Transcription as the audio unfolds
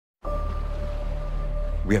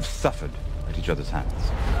We have suffered at each other's hands.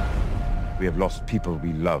 We have lost people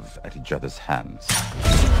we love at each other's hands.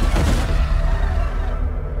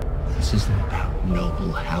 This isn't about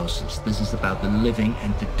noble houses. This is about the living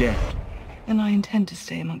and the dead. And I intend to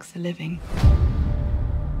stay amongst the living.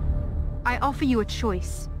 I offer you a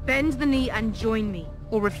choice. Bend the knee and join me,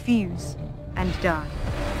 or refuse and die.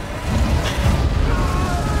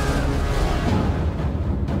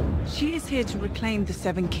 She is here to reclaim the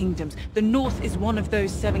Seven Kingdoms. The North is one of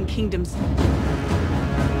those Seven Kingdoms. The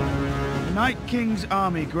Night King's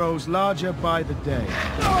army grows larger by the day.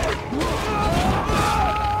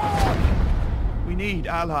 We need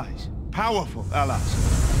allies. Powerful allies.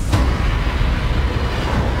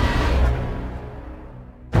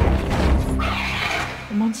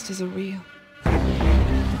 The monsters are real.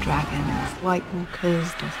 The dragons, White Walkers,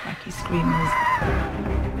 Dothraki Screamers.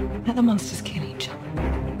 Let the monsters kill each other.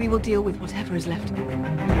 We will deal with whatever is left.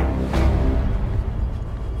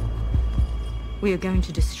 We are going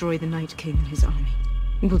to destroy the Night King and his army.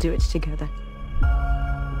 We will do it together.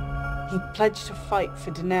 He pledged to fight for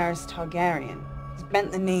Daenerys Targaryen. He's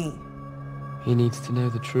bent the knee. He needs to know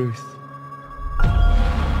the truth.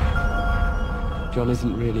 Jon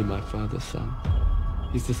isn't really my father's son.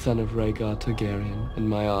 He's the son of Rhaegar Targaryen and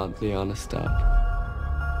my aunt Lyanna Stark.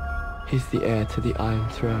 He's the heir to the Iron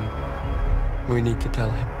Throne. We need to tell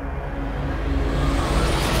him.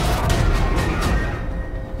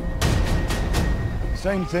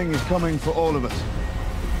 Same thing is coming for all of us.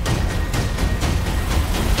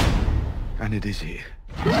 And it is here.